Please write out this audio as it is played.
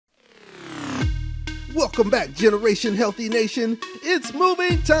Welcome back, Generation Healthy Nation. It's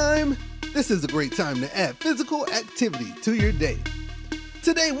moving time. This is a great time to add physical activity to your day.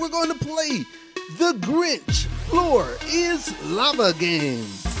 Today we're going to play the Grinch Floor is Lava game.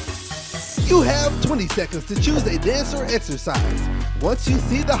 You have 20 seconds to choose a dance or exercise. Once you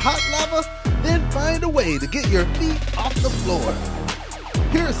see the hot lava, then find a way to get your feet off the floor.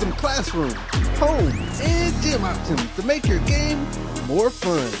 Here are some classroom, home, and gym options to make your game more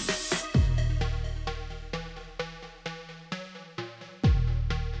fun.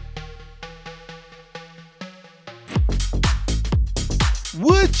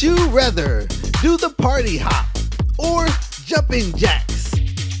 Would you rather do the party hop or jumping jacks?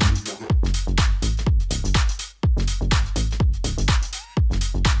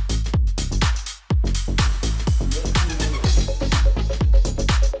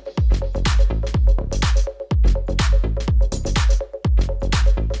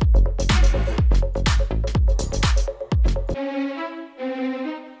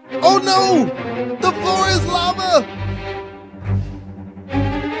 Oh no! The floor is lava!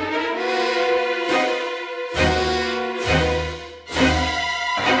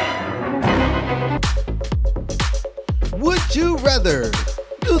 Would you rather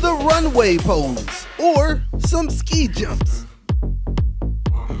do the runway pose or some ski jumps?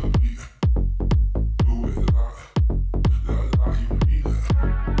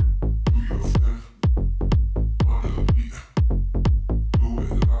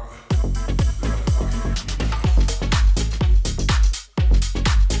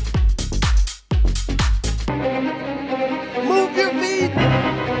 Move your feet!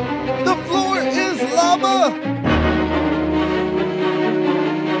 The floor is lava!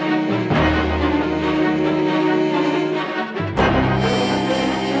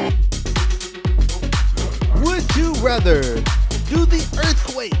 Would you rather do the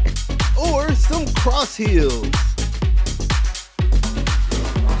earthquake or some cross hills?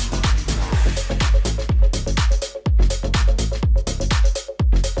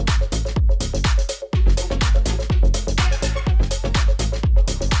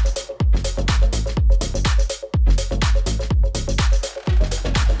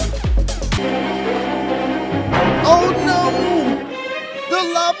 Oh no! The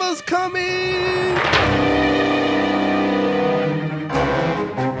lava's coming!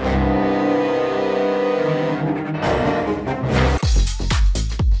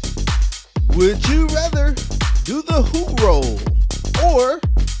 Would you rather do the hoop roll or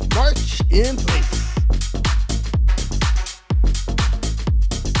march in place?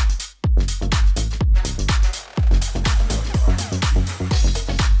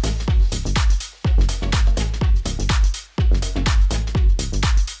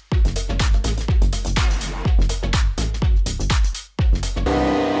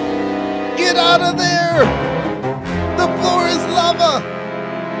 Get out of there! The floor is lava!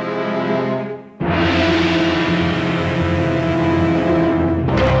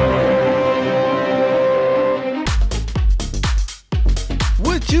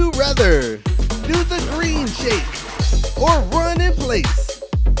 Would you rather do the green shake or run in place?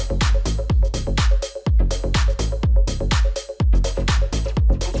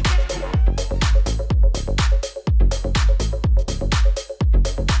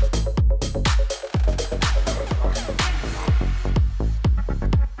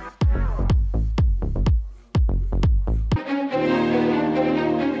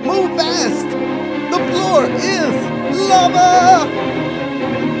 Move fast! The floor is lava!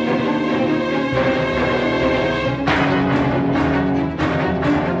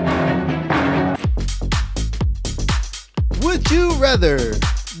 Would you rather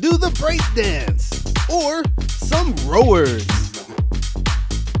do the break dance or some rowers?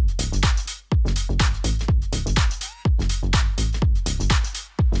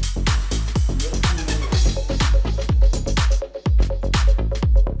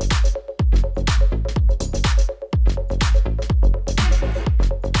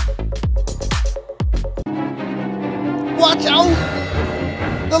 Watch out!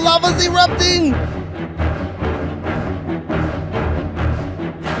 The lava's erupting!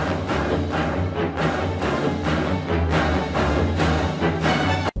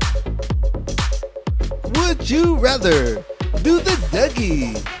 Would you rather do the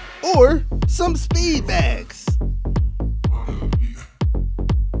Dougie or some speed bags?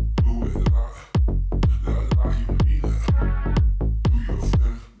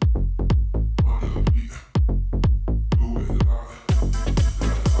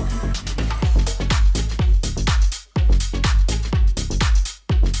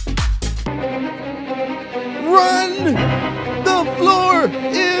 Run! The floor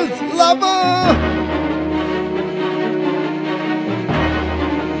is lava!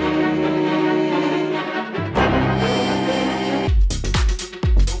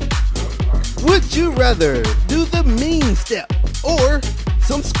 rather do the mean step or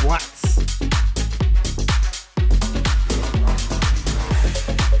some squats?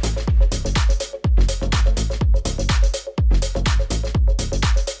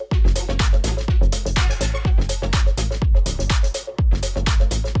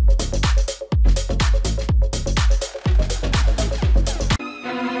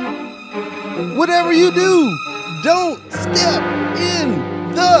 Whatever you do, don't step in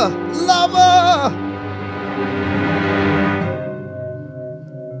the lava!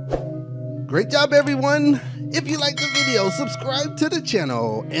 Great job, everyone! If you liked the video, subscribe to the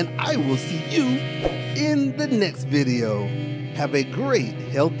channel, and I will see you in the next video. Have a great,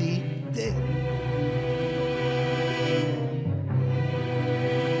 healthy